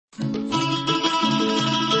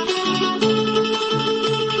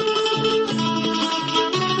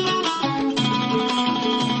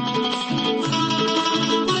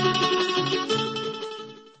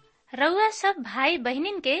भाई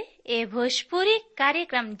बहनिन के ए भोजपुरी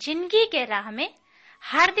कार्यक्रम जिंदगी के राह में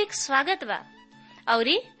हार्दिक स्वागत बा।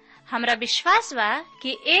 औरी हमरा विश्वास बा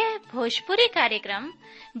कि ए भोजपुरी कार्यक्रम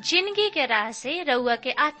जिंदगी के राह से रउआ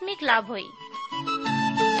के आत्मिक लाभ होई।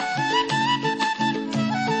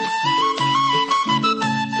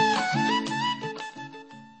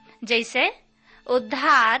 जैसे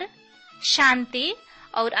उद्धार, शांति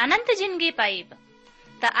और अनंत जिंदगी पाइब।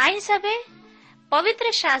 त आई सबे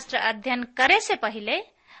पवित्र शास्त्र अध्ययन करे से पहले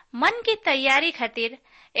मन की तैयारी खातिर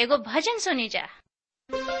एगो भजन सुनी जा।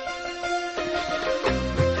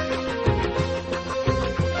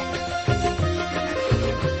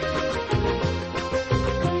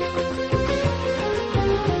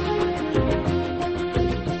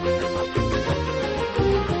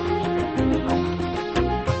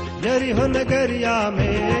 यरीहो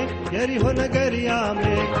नगरिया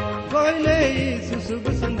में कोई ले शुभ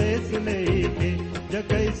संदेश लेके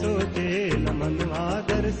जकै सोचे मनवा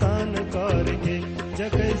दर्शन करके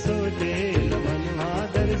जकै सोचे मनवा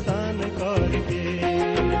दर्शन करके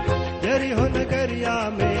यरीहो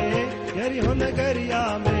नगरिया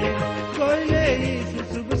में कोई ले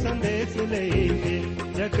शुभ संदेश लेके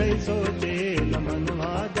जकै सोचे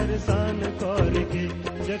मनवा दर्शन करके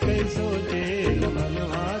जकै सोचे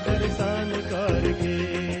मनवा दर्शन करके।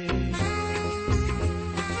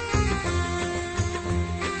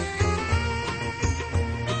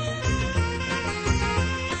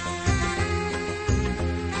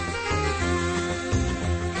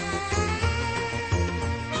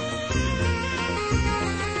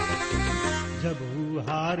 जब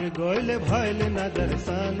हार गोयल भैल न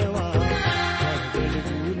दर्शनवा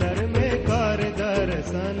कूलर में कर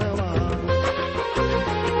दर्शनवा।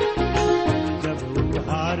 जब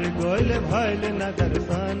हार गोयल भैल न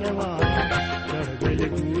दर्शनवा चढ़ गल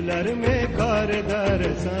कूलर में कर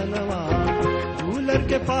दर्शनवा। कूलर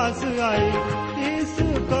के पास आई यीशु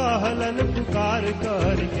कहलन पुकार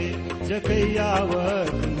करके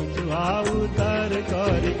जकैयावत निचवा उतर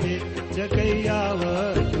करके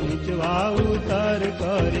जकैयावत निचवा उतर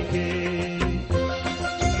करके।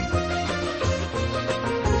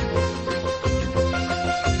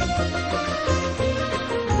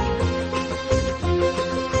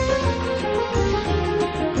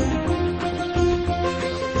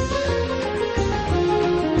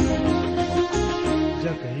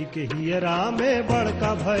 जकई के हियरा में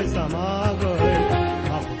बड़का भय समा गए,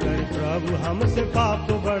 माफ कर प्रभु हमसे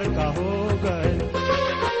पाप बड़का हो गए।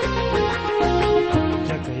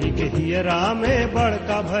 जकई के हियरा में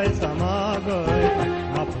बड़का भय समा गए,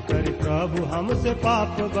 माफ कर प्रभु हमसे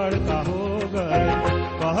पाप बड़का हो गए।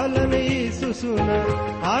 कहलन यीशु सुन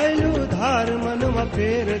आयलु धार मनवा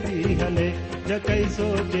फेर दिहले जकई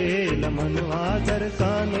सोचे मनवा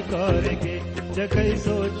दर्शन करके जकई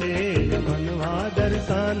सोचे मनवा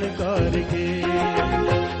दर्शन करके।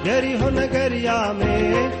 यरीहो नगरिया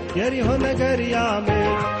में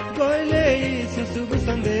कोयले यीशु शुभ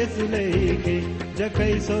संदेश लेके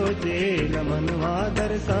जकई सोचे मनवा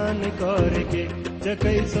दर्शन करके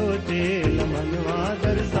जकई सोचे मनवा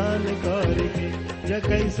दर्शन करके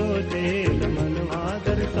जकई सोचे मनवा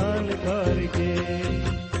दर्शन करके।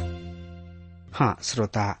 हाँ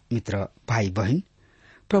श्रोता मित्र भाई बहन,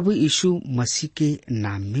 प्रभु यीशु मसीह के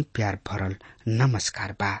नाम में प्यार भरल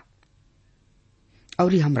नमस्कार बा।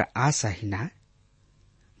 और हमरा आशा ही ना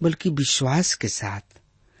बल्कि विश्वास के साथ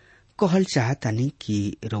कहल चाहतानी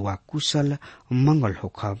कि रउआ कुशल मंगल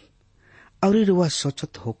होखब और रउआ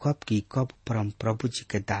सोचत होखब कि कब परम प्रभु जी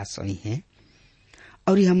के दास आई हैं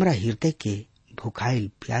और हमरा हृदय के भुखाइल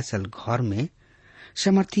प्यासल घर में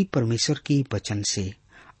समर्थी परमेश्वर के वचन से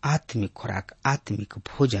आत्मिक खुराक आत्मिक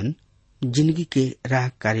भोजन जिंदगी के राह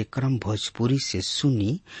कार्यक्रम भोजपुरी से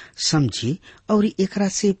सुनी समझी और एकरा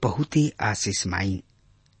से बहुत ही आशीष माई।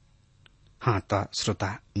 हाँ तो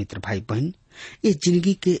श्रोता मित्र भाई बहन, ये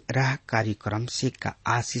जिंदगी के राह कार्यक्रम से का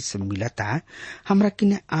आशीष मिलता हमरा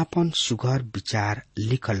किने आपन सुघर विचार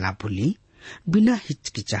लिखल ना भूली। बिना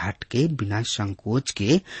हिचकिचाहट के बिना संकोच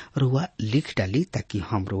के रुआ लिख डाली ताकि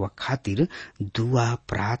हम रुआ खातिर दुआ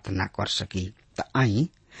प्रार्थना कर सकी। तो आई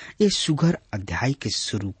ये सुघर अध्याय के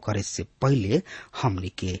शुरू करे से पहले हमने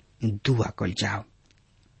के दुआ कल जाओ।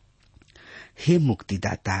 हे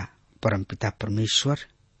मुक्तिदाता परमपिता परमेश्वर,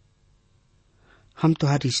 हम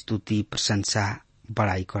तुम्हारी स्तुति प्रशंसा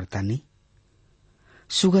बड़ाई करतानी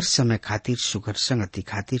सुगर समय खातिर, सुगर संगति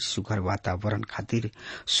खातिर, सुगर वातावरण खातिर,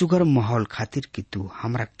 सुगर माहौल खातिर कि तू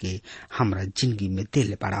हमरा के हमरा जिंदगी में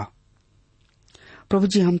देले बड़ा। प्रभु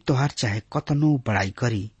जी हम तोहार चाहे कतनो बड़ाई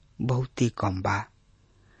करी बहुत ही कम बा,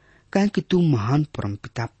 काहे कि तू महान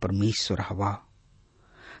परमपिता परमेश्वर हवा।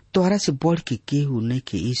 तोहरा से बढ़ के केहू नहीं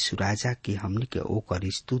के यीशु राजा के हमनी के ओकर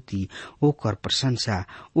स्तुति, ओकर प्रशंसा,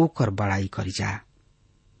 ओकर बड़ाई करी जा।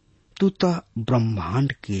 तू तो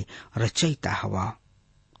ब्रह्मांड के रचयिता हवा।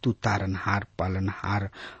 तू तारनहार, पालनहार,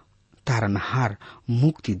 तारनहार,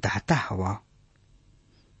 मुक्तिदाता हवा।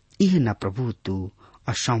 यह न प्रभु तू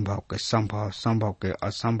असंभव के संभव, संभव के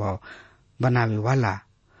असंभव बनावे वाला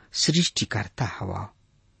सृष्टिकर्ता हवा।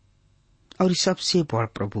 और सबसे बड़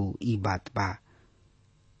प्रभु ई बात बा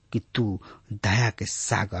कि तू दया के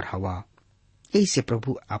सागर हवा। ऐसे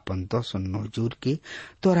प्रभु अपन 209 जोर के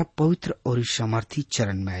तोरा पवित्र और समर्थी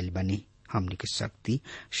चरण में आयल बनी। हमनी के शक्ति,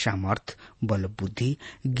 सामर्थ, बल, बुद्धि,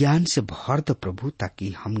 ज्ञान से भर द प्रभु,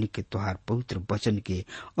 ताकि हमनी के तोहार पवित्र वचन के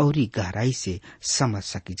और गहराई से समझ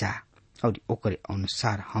सकी जा और ओकरे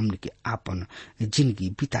अनुसार हमनी के आपन जिंदगी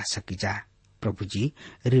बिता सकी जा। प्रभु जी,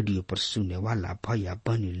 रेडियो पर सुने वाला भैया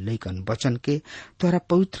बहनी लइकन वचन के तोरा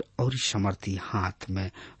पवित्र और समर्थी हाथ में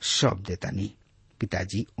सौंप देतानी।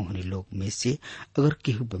 पिताजी, ओहनी लोग में से अगर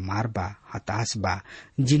केहू बीमार बा, हताश बा,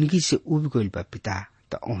 जिंदगी से उब गइल बा पिता,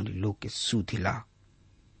 तो ओहनी लोग के सुधिला।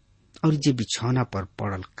 और जे बिछौना पर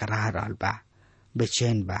पड़ल कराह रहल बा,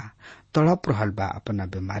 बेचैन बा, तड़प रहल बा अपना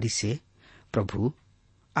बीमारी से, प्रभु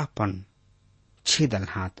अपन छेदल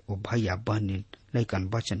हाथ ओ भैया बहनी लइकन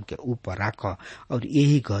वचन के ऊपर राख और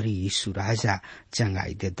यही घड़ी यीशु राजा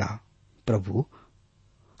चंगाई दे दा। प्रभु,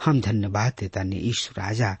 हम धन्यवाद देता ने यीशु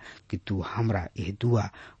राजा कि तू हमरा यह दुआ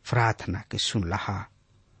प्रार्थना के सुन लहा।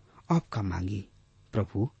 अब का मांगी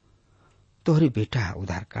प्रभु, तोहरे बेटा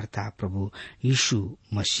उद्धारकर्ता प्रभु यीशु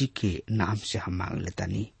मसीह के नाम से हम मांग लेता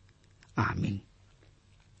नी, आमीन।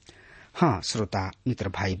 हाँ श्रोता मित्र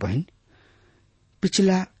भाई बहन,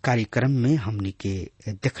 पिछला कार्यक्रम में हमनी के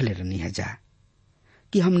देखले रहनी है जा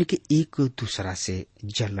कि हमनी के एक दूसरा से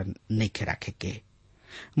जलन नहीं के रखे के,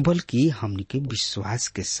 बल्कि हमनी के विश्वास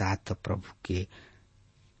के साथ प्रभु के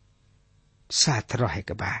साथ रहे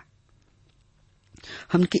के बा।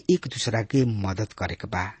 हमनी के एक दूसरा के मदद करे के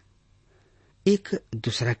बा, एक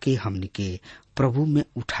दूसरा के हमनी के प्रभु में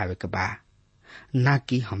उठावे के बा, ना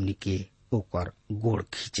कि हमनी के ओकर गोड़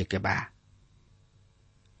खींचे के बा।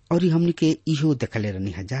 और हमनी के इहो देखले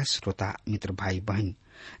रहनी है जा श्रोता मित्र भाई बहन,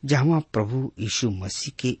 जहाँ प्रभु यीशु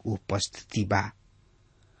मसीह के उपस्थिति बा,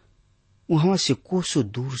 वहां से कोसों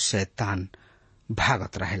दूर शैतान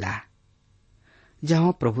भागत रहेला।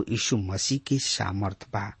 जहाँ प्रभु यीशु मसीह के सामर्थ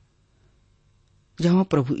बा, जहाँ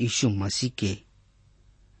प्रभु यीशु मसीह के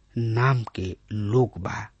नाम के लोग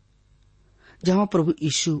बा, जहाँ प्रभु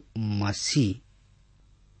यीशु मसीह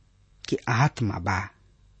के आत्मा बा,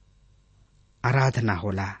 आराधना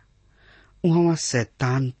होला, वहां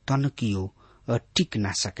शैतान तनकियो टिक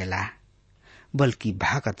ना सकेला, बल्कि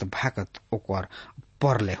भागत भागत ओकर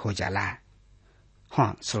परले हो जाला।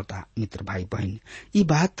 हाँ श्रोता मित्र भाई बहन, ये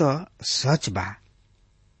बात तो सच बा।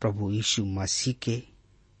 प्रभु यीशु मसीह के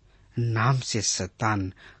नाम से शैतान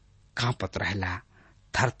कांपत रहेला,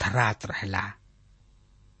 थरथरात रहेला।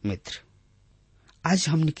 मित्र, आज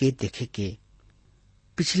हमने के देखे के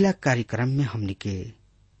पिछला कार्यक्रम में हमने के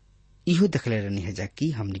इहो देखले रहनी है जा कि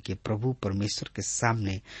हमने के प्रभु परमेश्वर के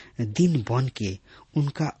सामने दिन बन के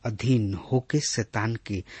उनका अधीन होके शैतान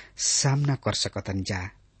के सामना कर सकतन जा।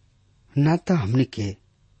 ना तो हमने के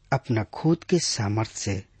अपना खुद के सामर्थ्य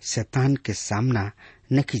से शैतान के सामना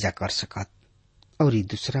नहीं जा कर सकत, और ये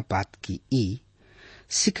दूसरा बात की ई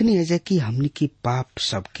सीखनी है जा कि हमने की पाप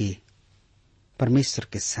सबके परमेश्वर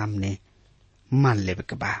के सामने मान लेवे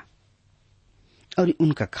के बा और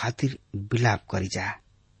उनका खातिर विलाप करी जा,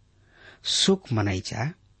 शोक मनाई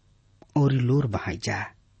जा और लोर बहाई जा,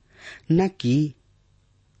 न कि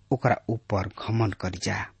ओकरा ऊपर घमंड करी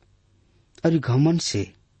जा और घमंड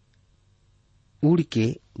से उड़ के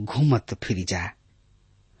घूमत फिरी जा।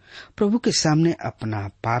 प्रभु के सामने अपना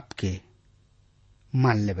पाप के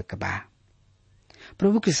मान लेवे के बा,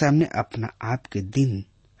 प्रभु के सामने अपना आप के दिन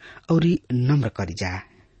और नम्र करी जा,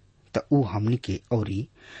 तो ऊ हमनी के और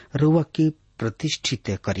रोवा के प्रतिष्ठित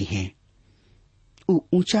करी हैं, ऊ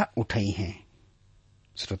ऊंचा उठाई हैं।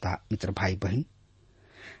 श्रोता मित्र भाई बहन,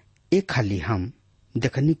 एक खाली हम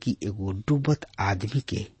देखने की एगो डूबत आदमी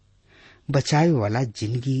के बचाए वाला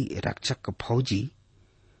जिंदगी रक्षक फौजी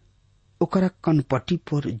ओकरा कनपट्टी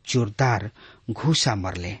पर जोरदार घूसा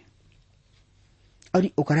मरले और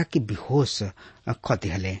ओकरा के बेहोश क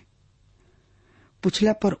दिहले।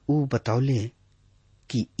 पूछला पर ऊ बतौले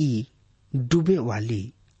कि ई डूबे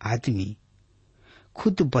वाली आदमी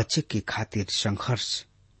खुद बचे के खातिर संघर्ष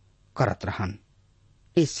करत रहन,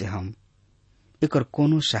 ऐसे हम एकर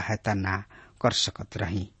कोनो सहायता ना कर सकत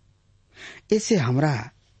रही, ऐसे हमरा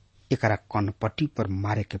एकरा कनपट्टी पर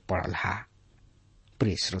मारे के पड़ल हा।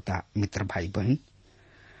 प्रिय श्रोता मित्र भाई बहन,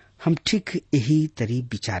 हम ठीक यही तरी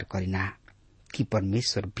विचार करीना कि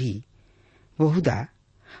परमेश्वर भी बहुधा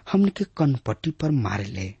हमने के कनपट्टी पर मारे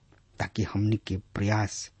ले, ताकि हमने के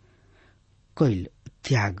प्रयास कैल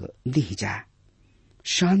त्याग दी जा,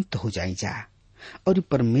 शांत हो जाई जा और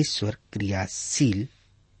परमेश्वर क्रियाशील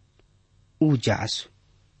उजास।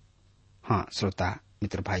 हाँ श्रोता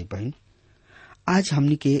मित्र भाई बहन, आज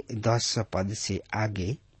हमने के 10 पद से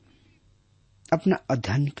आगे अपना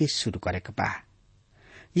अध्ययन के शुरू करे के बा।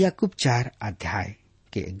 याकूब 4 अध्याय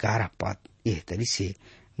के 11 पद एह तरी से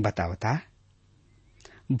बतावता,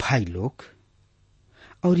 भाई लोग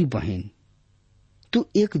और बहन, तू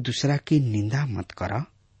एक दूसरा की निंदा मत कर।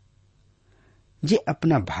 जे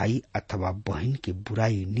अपना भाई अथवा बहन के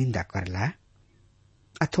बुराई निंदा करला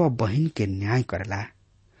अथवा बहन के न्याय करला,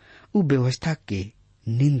 उ व्यवस्था के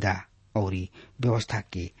निंदा और व्यवस्था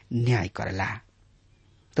के न्याय करला।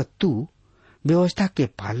 तो तू व्यवस्था के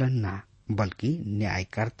पालन ना बल्कि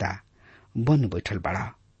न्यायकर्ता बन बैठल बड़ा।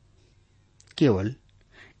 केवल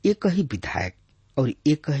एक ही विधायक और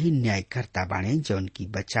एक ही न्यायकर्ता बाणे जौन की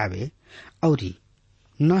बचावे और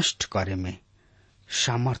नष्ट करे में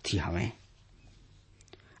सामर्थ्य हवे।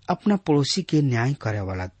 अपना पड़ोसी के न्याय करे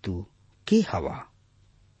वाला तू के हवा।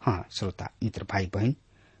 हाँ श्रोता मित्र भाई बहन,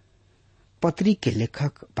 पत्री के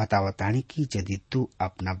लेखक बतावतानी कि यदि तू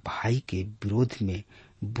अपना भाई के विरोध में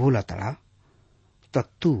बोलतड़ा तो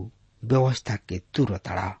तू व्यवस्था के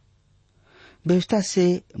तुरतड़ा। व्यवस्था से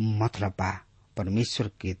मतलब बा परमेश्वर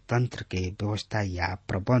के तंत्र के व्यवस्था या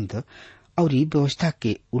प्रबंध और व्यवस्था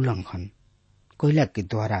के उल्लंघन कोयला के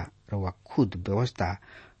द्वारा रवा खुद व्यवस्था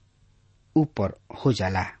ऊपर हो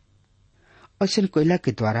जाला। ऐसा कोयला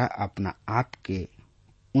के द्वारा अपना आप के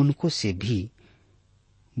उनको से भी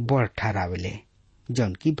बड़ ठहरावेले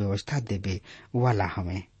जौन की व्यवस्था देवे वाला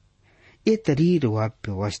हमें। ए तरी रवा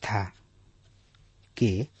व्यवस्था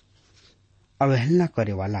के अवहेलना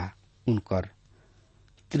करे वाला, उनकर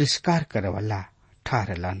तिरस्कार करे वाला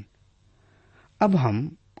ठहरलन। अब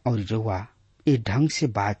हम और रवा ए ढंग से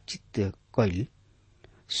बातचीत कैल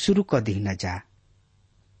शुरू कर दी न जा।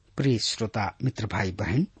 प्रिय श्रोता मित्र भाई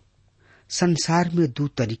बहन, संसार में 2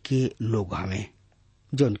 तरीके लोग हमें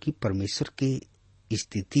जौन की परमेश्वर के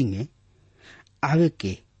स्थिति में आवे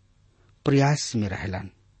के प्रयास में रहलन।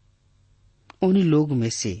 उन्हीं लोग में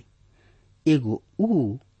से एगो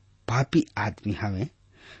ऊ पापी आदमी हवे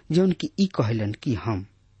जौन की ई कहलन कि हम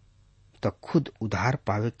तो खुद उधार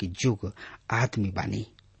पावे के जोग आदमी बानी,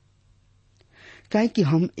 काहे कि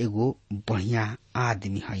हम एगो बढ़िया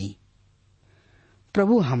आदमी हई।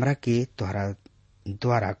 प्रभु हमरा के तोहरा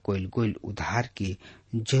द्वारा कोइल गोइल उधार की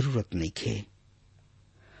जरूरत नहीं खे।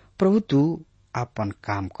 प्रभु तू आपन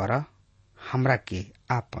काम कर, हमरा के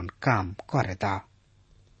आपन काम करे दा।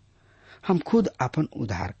 हम खुद आपन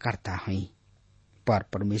उधार करता हई। पर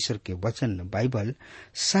परमेश्वर के वचन बाइबल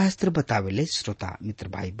शास्त्र बतावेले श्रोता मित्र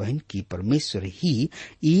भाई बहन की परमेश्वर ही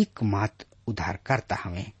एकमात्र उधार करता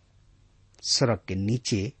हमें। सड़क के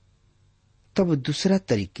नीचे तब दूसरा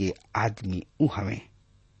तरीके आदमी ऊ हमें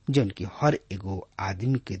जौन की हर एगो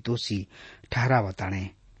आदमी के दोषी ठहरावताने।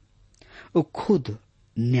 वो खुद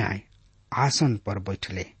न्याय आसन पर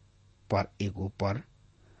बैठले पर एगो पर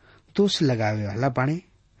दोष लगावे वाला बाणे।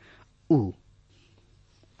 ऊ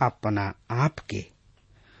अपना आप के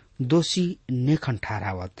दोषी नेखन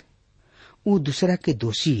ठहरावत, ऊ दूसरा के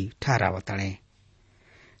दोषी ठहरावताने।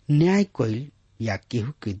 न्याय कोइल या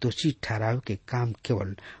केहू के दोषी ठहराव के काम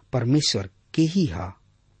केवल परमेश्वर के ही है।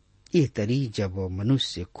 ये तरी जब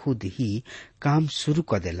मनुष्य खुद ही काम शुरू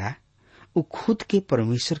कर देला, वो खुद के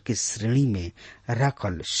परमेश्वर के श्रेणी में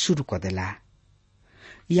रखल शुरू कर देला।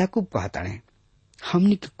 याकूब कहताने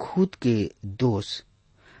हमनी के खुद के दोष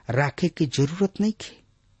राखे के जरूरत नहीं खे।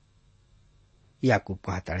 याकूब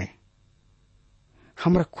कहताने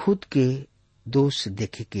हमरा खुद के दोष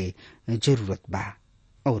देखे के जरूरत बा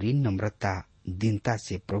और नम्रता दीनता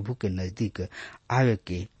से प्रभु के नजदीक आवे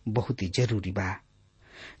के बहुत ही जरूरी बा।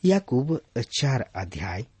 याकूब 4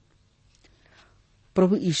 अध्याय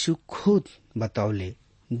प्रभु यीशु खुद बतौले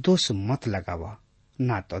दोष मत लगावा,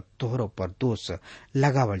 ना तो तोहरों पर दोष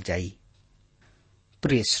लगावल जाई।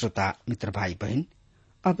 प्रिय श्रोता मित्र भाई बहन,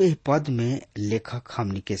 अब यह पद में लेखक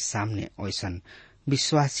हमनी के सामने ऐसन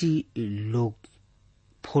विश्वासी लोग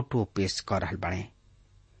फोटो पेश कर रहल बने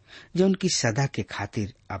जौन की सदा के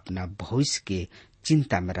खातिर अपना भविष्य के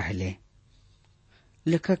चिंता में रहले।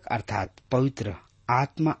 लेखक अर्थात पवित्र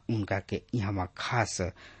आत्मा उनका के यहाँ खास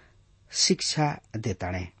शिक्षा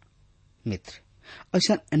देताणे। मित्र,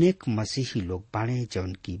 ऐसा अनेक मसीही लोग बाणे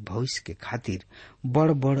जौन की भविष्य के खातिर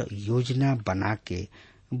बड़ बड़ योजना बना के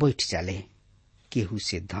बैठ जाले। केहू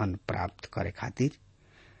से धन प्राप्त करे खातिर,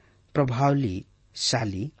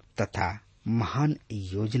 प्रभावशाली तथा महान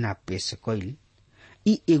योजना पेश कइल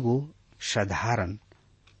ई एगो साधारण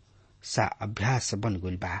सा अभ्यास बन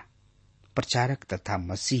गइल बा। प्रचारक तथा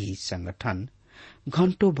मसीही संगठन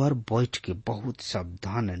घंटों भर बैठ के बहुत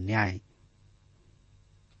सावधान न्याय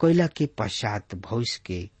कोयला के पश्चात भविष्य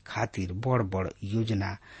के खातिर बड़ बड़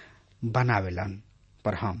योजना बनावेलन,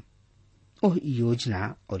 पर हम ओह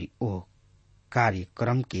योजना और ओह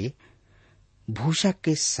कार्यक्रम के भूसा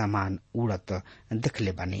के समान उड़त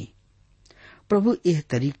देखले बानी। प्रभु एह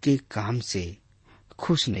तरीके काम से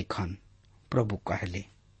खुश नहीं खन। प्रभु कहले,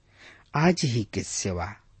 आज ही के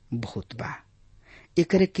सेवा बहुत बा,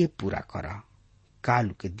 एकरे के पूरा कर। काल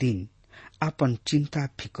के दिन अपन चिंता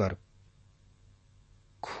फिकर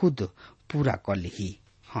खुद पूरा कर ली।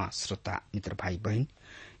 हाँ श्रोता मित्र भाई बहन,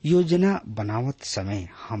 योजना बनावत समय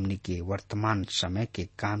हमनी के वर्तमान समय के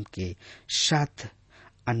काम के साथ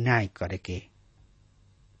अन्याय करे के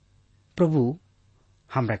प्रभु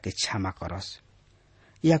हमरा के क्षमा करस।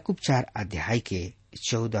 याकूब 4 अध्याय के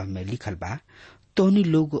 14 में लिखल बा, तोहनी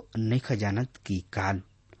लोग नहीं जानत कि काल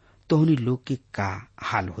तोहनी लोग के का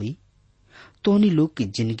हाल हुई। तोहनी लोग की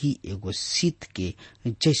जिंदगी एगो शीत के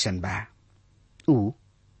जैसन बा, ऊ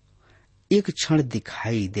एक क्षण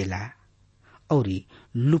दिखाई देला और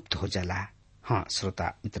लुप्त हो जाला। हाँ श्रोता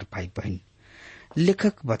मित्र भाई बहन,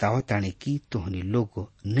 लेखक बतावताने कि तोहनी लोग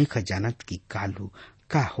नहीं जानत कि कालू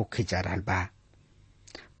का होखे जा रहल बा।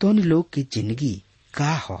 तोहनी लोग की जिंदगी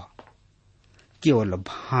का हो, केवल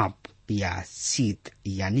भाप या शीत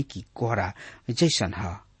यानी कि कोहरा जैसन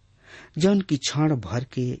है, जौन की क्षण भर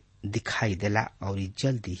के दिखाई देला और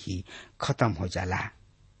जल्दी ही खत्म हो जाला।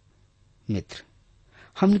 मित्र,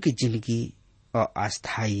 हमन की जिंदगी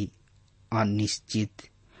अस्थायी, अनिश्चित,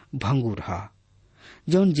 भंगुर है।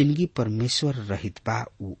 जौन जिंदगी परमेश्वर रहित बा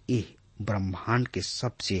उ एह ब्रह्मांड के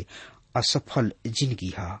सबसे असफल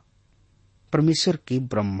जिंदगी है। परमेश्वर के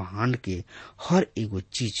ब्रह्मांड के हर एगो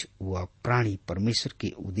चीज व प्राणी परमेश्वर के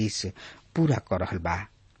उद्देश्य पूरा कर रहल बा।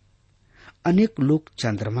 अनेक लोग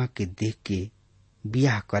चंद्रमा के देख के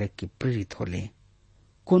बियाह करे के प्रेरित होले।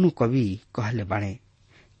 कोनो कवि कहले बाणे,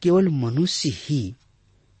 केवल मनुष्य ही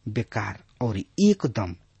बेकार और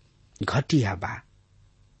एकदम घटिया बा।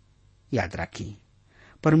 याद राखी,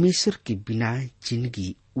 परमेश्वर के बिना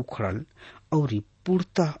जिंदगी उखड़ल और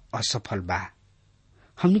पूर्णतः असफल बा।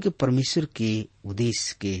 हमने के परमेश्वर के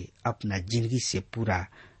उद्देश्य के अपना जिंदगी से पूरा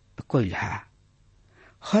कइल हा।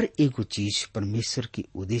 हर एगो चीज परमेश्वर के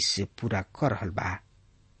उद्देश्य से पूरा कर रहल बा।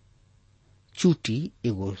 चूंटी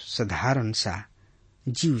एगो साधारण सा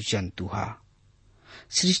जीव जंतु है।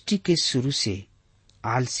 सृष्टि के शुरू से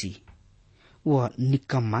आलसी व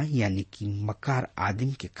निकम्मा यानी कि मकार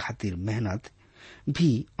आदमी के खातिर मेहनत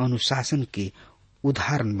भी अनुशासन के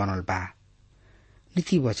उदाहरण बनल बा।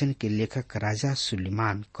 नीति वचन के लेखक राजा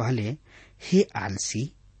सुलेमान कहले, हे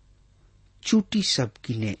आलसी, चूटी सब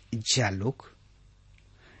किने जा लोग।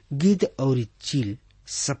 गिद्ध और चील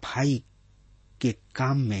सफाई के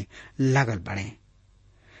काम में लागल बड़े।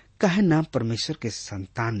 कहे ना परमेश्वर के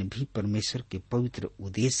संतान भी परमेश्वर के पवित्र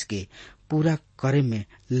उद्देश्य के पूरा करे में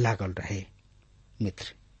लागल रहे।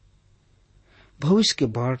 मित्र, भविष्य के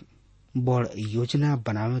बड़ योजना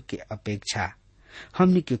बनावे के अपेक्षा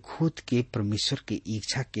हमने के खुद के परमेश्वर के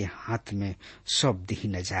इच्छा के हाथ में सौंप दी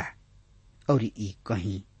न जा और ई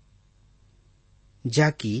कहीं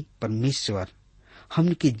जाकि परमेश्वर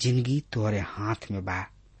हमने के जिंदगी तोहरे हाथ में बा।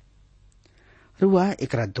 रुआ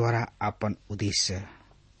एकरा द्वारा अपन उद्देश्य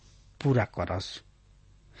पूरा करस।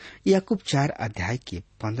 याकूब 4 अध्याय के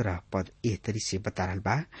 15 पद एह तरी से बता रहल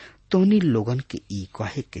बा, तोनी लोगन के ई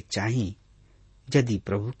कहे के चाही, यदि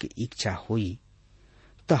प्रभु के इच्छा होई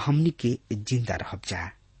तो हमनी के जिंदा रह जा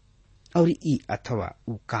और ई अथवा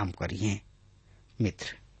ऊ काम करिए।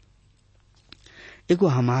 मित्र, एगो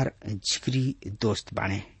हमार जिगरी दोस्त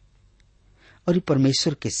बाणे और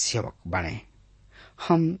परमेश्वर के सेवक बाणे।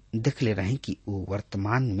 हम देखले रहे कि ऊ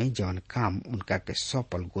वर्तमान में जौन काम उनका के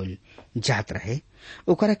सौंपल गोल जात रहे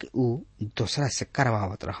ओकरा के ऊ दूसरा से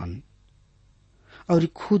करवावत रहन और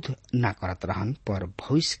खुद ना करत रहन, पर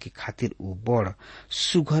भविष्य के खातिर ऊ बड़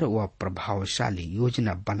सुघर व प्रभावशाली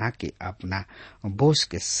योजना बना के अपना बॉस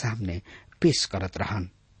के सामने पेश करत रहन।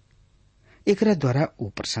 एकरा द्वारा ऊ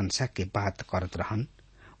प्रशंसा के बात करत रहन,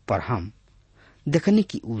 पर हम देखनी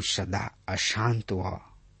कि ऊ सदा अशांत व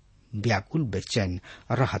व्याकुल बेचैन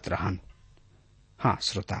रहत रहन। हाँ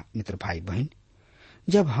श्रोता मित्र भाई बहन,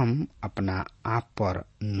 जब हम अपना आप पर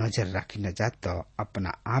नजर रखी न जा तो अपना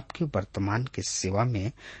आप के वर्तमान के सेवा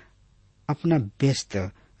में अपना व्यस्त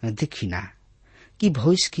दिखिना कि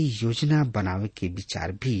भविष्य की योजना बनावे के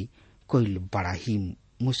विचार भी कोई बड़ा ही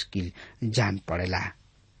मुश्किल जान पड़ेला।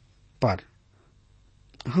 पर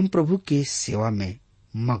हम प्रभु के सेवा में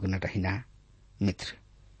मग्न रहिना मित्र,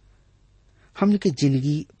 हमने के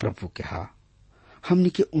जिंदगी प्रभु के हा, हमने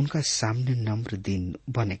के उनका सामने नम्र दिन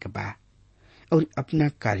बने के बा और अपना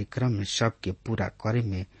कार्यक्रम में सब के पूरा करे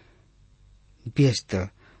में व्यस्त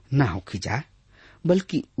न होखी जा,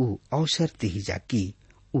 बल्कि ऊ अवसर दी जा कि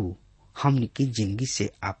ऊ हमने की जिंदगी से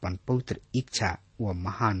अपन पवित्र इच्छा व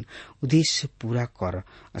महान उद्देश्य पूरा कर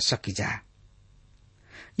सकी जा।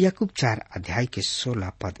 याकूब 4 अध्याय के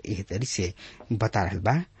 16 पद एह तरी से बता रहल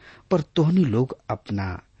बा, पर तोहनी लोग अपना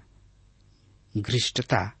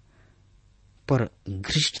घृष्टता पर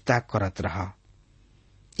घृष्टता करत रह,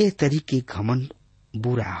 ए तरीके घमंड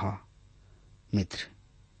बुरा ह। मित्र,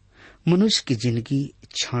 मनुष्य की जिंदगी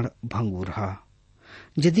क्षण भंगुर ह।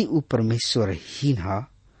 यदि ऊ परमेश्वरहीन ह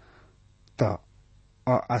त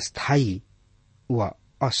अस्थायी व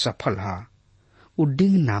असफल ह। ऊ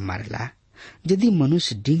डिंग ना मारला। यदि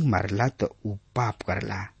मनुष्य डिंग मारला तो ऊ पाप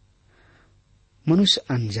करला। मनुष्य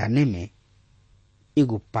अनजाने में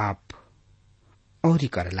एगो पाप और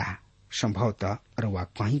करला। संभवतः रवा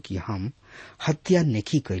कहीं कि हम हत्या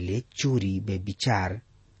नहीं कैले, चोरी बेविचार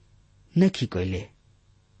नहीं कैले,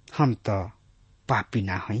 हम तो पापी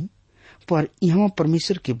ना हई। पर यहाँ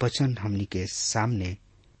परमेश्वर के वचन हमनी के सामने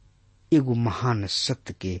एगो महान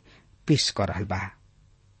सत्य के पेश कर रहल बा।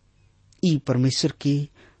 ई परमेश्वर के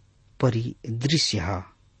परिदृश्य है।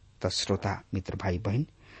 त श्रोता मित्र भाई बहन,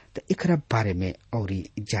 त एकरा बारे में और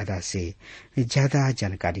ज्यादा से ज्यादा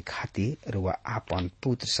जानकारी खातिर रुआ आपन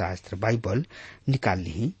पुत्र शास्त्र बाइबल निकाल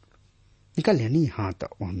ली। हाँ, तो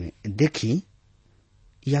ओहमे देखी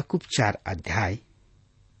याकूब 4 अध्याय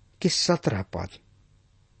के 17 पद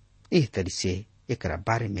एह तरी से एकरा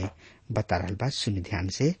बारे में बता रहल बा। सुनि ध्यान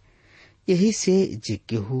से। यही से जे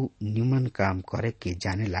केहू निमन काम करे के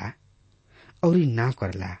जानेला और ना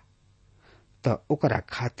करला त ओकरा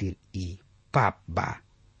खातिर ई पाप बा।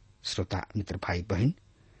 श्रोता मित्र भाई बहन,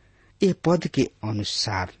 ए पद के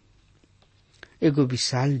अनुसार एगो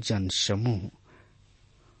विशाल जन समूह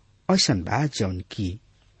ऐसन बा जौन की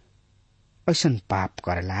ऐसन पाप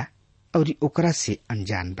करला और ओकरा से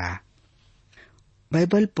अनजान बा।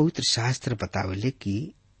 बाइबल पवित्र शास्त्र बतावेले कि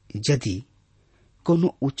यदि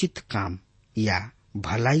कोनो उचित काम या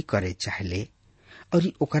भलाई करे चाहले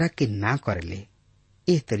और ओकरा के ना करले,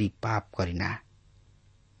 ए तरी पाप करिना।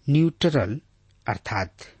 न्यूट्रल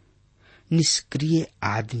अर्थात निष्क्रिय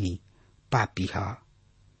आदमी पापी है।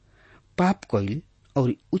 पाप कइल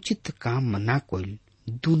और उचित काम ना कइल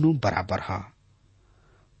दोनों बराबर है।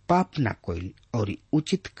 पाप ना कइल और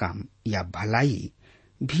उचित काम या भलाई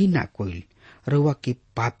भी ना कइल रउआ के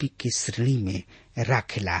पापी के श्रेणी में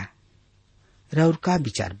राखेला। रउर का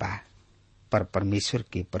विचार बा? पर परमेश्वर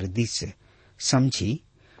के परिदृश्य समझी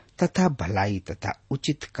तथा भलाई तथा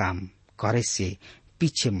उचित काम करे से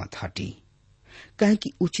पीछे मत हटी। कहे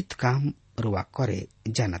कि उचित काम रुआ करे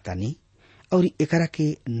जानतानी और एकरा के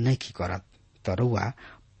नहीं करत तो रुआ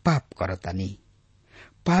पाप करतानी।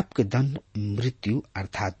 पाप के दंड मृत्यु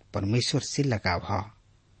अर्थात परमेश्वर से लगाव है।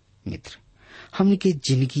 मित्र, हमन के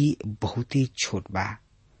जिंदगी बहुत ही छोट बा।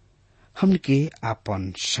 हमन के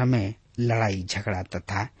अपन समय लड़ाई झगड़ा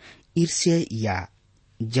तथा ईर्ष्या या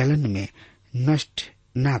जलन में नष्ट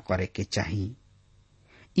ना करे के चाहिए।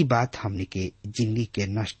 ई बात हमनी के जिंदगी के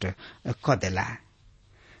नष्ट क देला।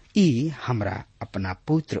 ई हमरा अपना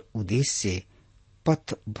पवित्र उद्देश्य से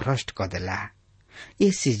पथ भ्रष्ट क देला।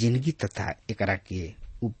 ऐसे जिंदगी तथा एकरा के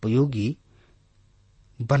उपयोगी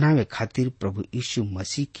बनावे खातिर प्रभु यीशु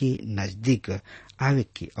मसीह के नजदीक आवे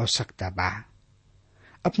की आवश्यकता बा।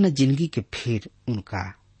 अपना जिंदगी के फिर उनका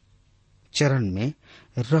चरण में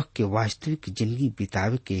रख के वास्तविक जिंदगी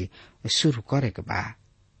बितावे के शुरू करे के बा।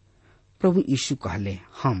 प्रभु यीशु कहले,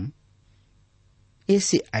 हम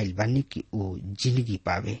ऐसे आइल बानी कि वो जिंदगी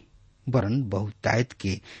पावे, वरन बहुतायत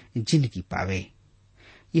के जिंदगी पावे।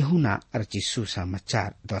 यूहन्ना रचित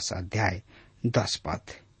सुसमाचार 10 अध्याय 10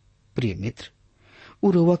 पद। प्रिय मित्र,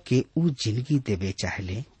 उ रउआ के उ जिंदगी देवे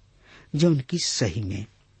चाहले जौन की सही में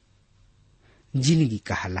जिंदगी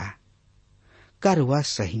कहाला। का रउआ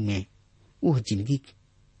सही में वो जिंदगी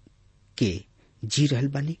के जी रहल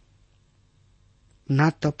बानी? ना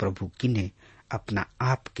तो प्रभु किने अपना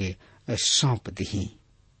आप के सौंप दही।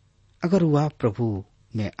 अगर वह प्रभु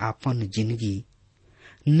में आपन जिंदगी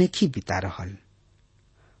नहीं बिता रहल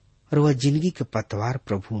और वह जिंदगी के पतवार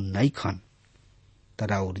प्रभु नहीं खन,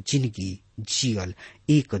 तरा और जिंदगी जियल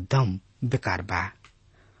एकदम बेकार बा।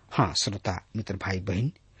 हाँ श्रोता मित्र भाई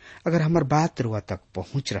बहन, अगर हमार बात रुआ तक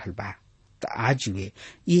पहुंच रहल बा तो आज वे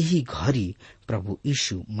यही घड़ी प्रभु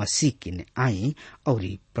यीशु मसीह के ने आई और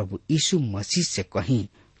प्रभु यीशु मसीह से कहीं,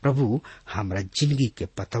 प्रभु हमरा जिंदगी के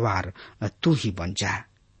पतवार तू ही बन जा,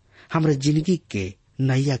 हमरा जिंदगी के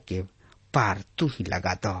नैया के पार तू ही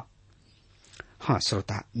लगा दो। हाँ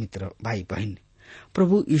श्रोता मित्र भाई बहन,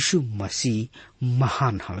 प्रभु यीशु मसीह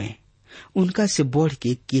महान हवे। उनका से बढ़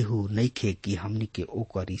के केहू नहीं खे कि हमनी के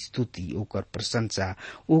ओकर स्तुति, ओकर प्रशंसा,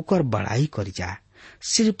 ओकर बड़ाई करी जा।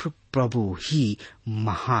 सिर्फ प्रभु ही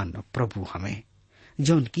महान प्रभु हमें,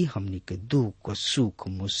 जौन की हमनी के दुख, सुख,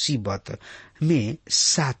 मुसीबत में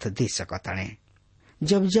साथ दे सकताने।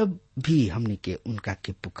 जब जब भी हमनी के उनका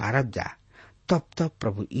के पुकारब जा, तब तब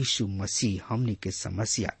प्रभु यीशु मसीह हमनी के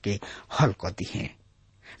समस्या के हल कर दी है।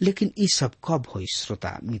 लेकिन ये सब कब होई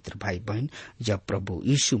श्रोता मित्र भाई बहन? जब प्रभु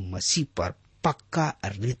यीशु मसीह पर पक्का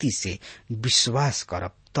रीति से विश्वास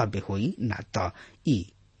करब तबे होई, ना तो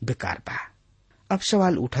ई बेकार बा। अब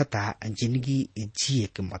सवाल उठता, जिंदगी जिए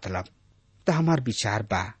के मतलब? तो हमार विचार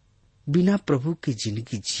बा, बिना प्रभु के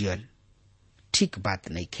जिंदगी जियल ठीक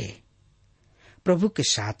बात नहीं खे। प्रभु के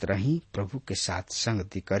साथ रही, प्रभु के साथ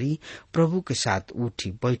संगति करी, प्रभु के साथ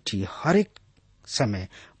उठी बैठी हरेक समय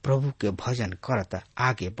प्रभु के भजन करत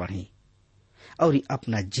आगे बढ़ी और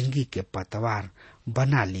अपना जिंदगी के पतवार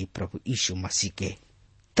बना ली प्रभु यीशु मसीह के।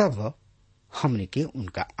 तब हमने के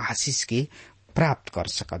उनका आशीष के प्राप्त कर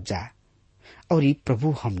सकब जा और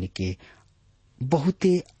प्रभु हमने के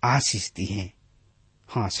बहुते आशीष दी है।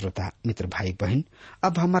 हाँ श्रोता मित्र भाई बहन,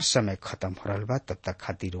 अब हमार समय खत्म हो रहा बा। तब तक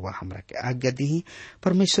खातिर हुआ हमरा के आज्ञा दी।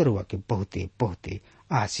 परमेश्वर हुआ के बहुते बहुते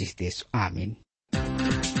आशीष देश। आमीन।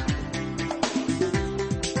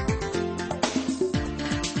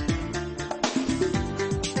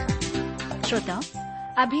 श्रोताओ,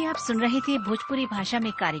 अभी आप सुन रहे थे भोजपुरी भाषा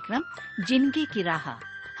में कार्यक्रम जिंदगी की राह।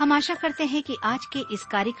 हम आशा करते हैं कि आज के इस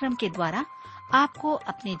कार्यक्रम के द्वारा आपको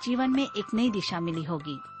अपने जीवन में एक नई दिशा मिली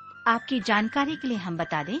होगी। आपकी जानकारी के लिए हम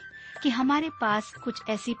बता दें कि हमारे पास कुछ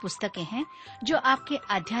ऐसी पुस्तकें हैं जो आपके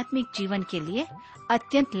आध्यात्मिक जीवन के लिए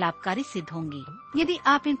अत्यंत लाभकारी सिद्ध होंगी। यदि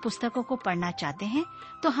आप इन पुस्तकों को पढ़ना चाहते हैं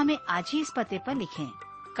तो हमें आज ही इस पते पर लिखें।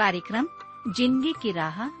 कार्यक्रम जिंदगी की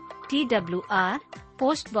राह, TWR,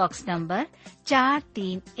 पोस्ट बॉक्स नंबर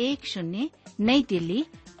 4310, नई दिल्ली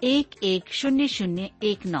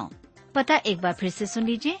 110019। पता एक बार फिर से सुन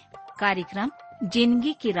लीजिए। कार्यक्रम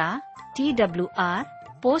जिंदगी की राह, TWR,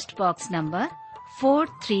 post box number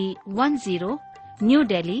 4310, new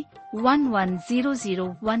Delhi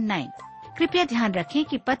 110019। कृपया ध्यान रखें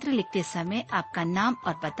कि पत्र लिखते समय आपका नाम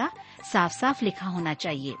और पता साफ साफ लिखा होना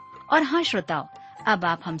चाहिए। और हाँ श्रोताओ, अब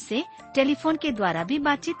आप हमसे टेलीफोन के द्वारा भी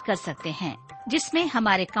बातचीत कर सकते हैं, जिसमें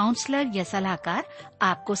हमारे काउंसलर या सलाहकार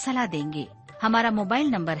आपको सलाह देंगे। हमारा मोबाइल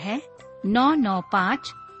नंबर है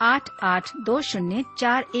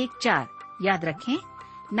 9958820414। याद रखें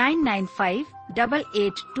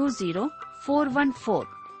 9958820414।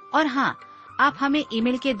 और हाँ, आप हमें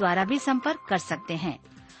ईमेल के द्वारा भी संपर्क कर सकते हैं।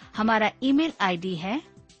 हमारा ईमेल आईडी है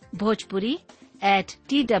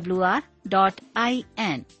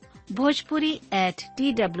bhojpuri@twr.in,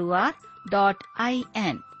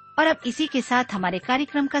 bhojpuri@twr.in। और अब इसी के साथ हमारे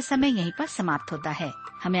कार्यक्रम का समय यहीं पर समाप्त होता है।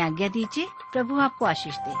 हमें आज्ञा दीजिए। प्रभु आपको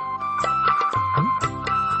आशीष दे।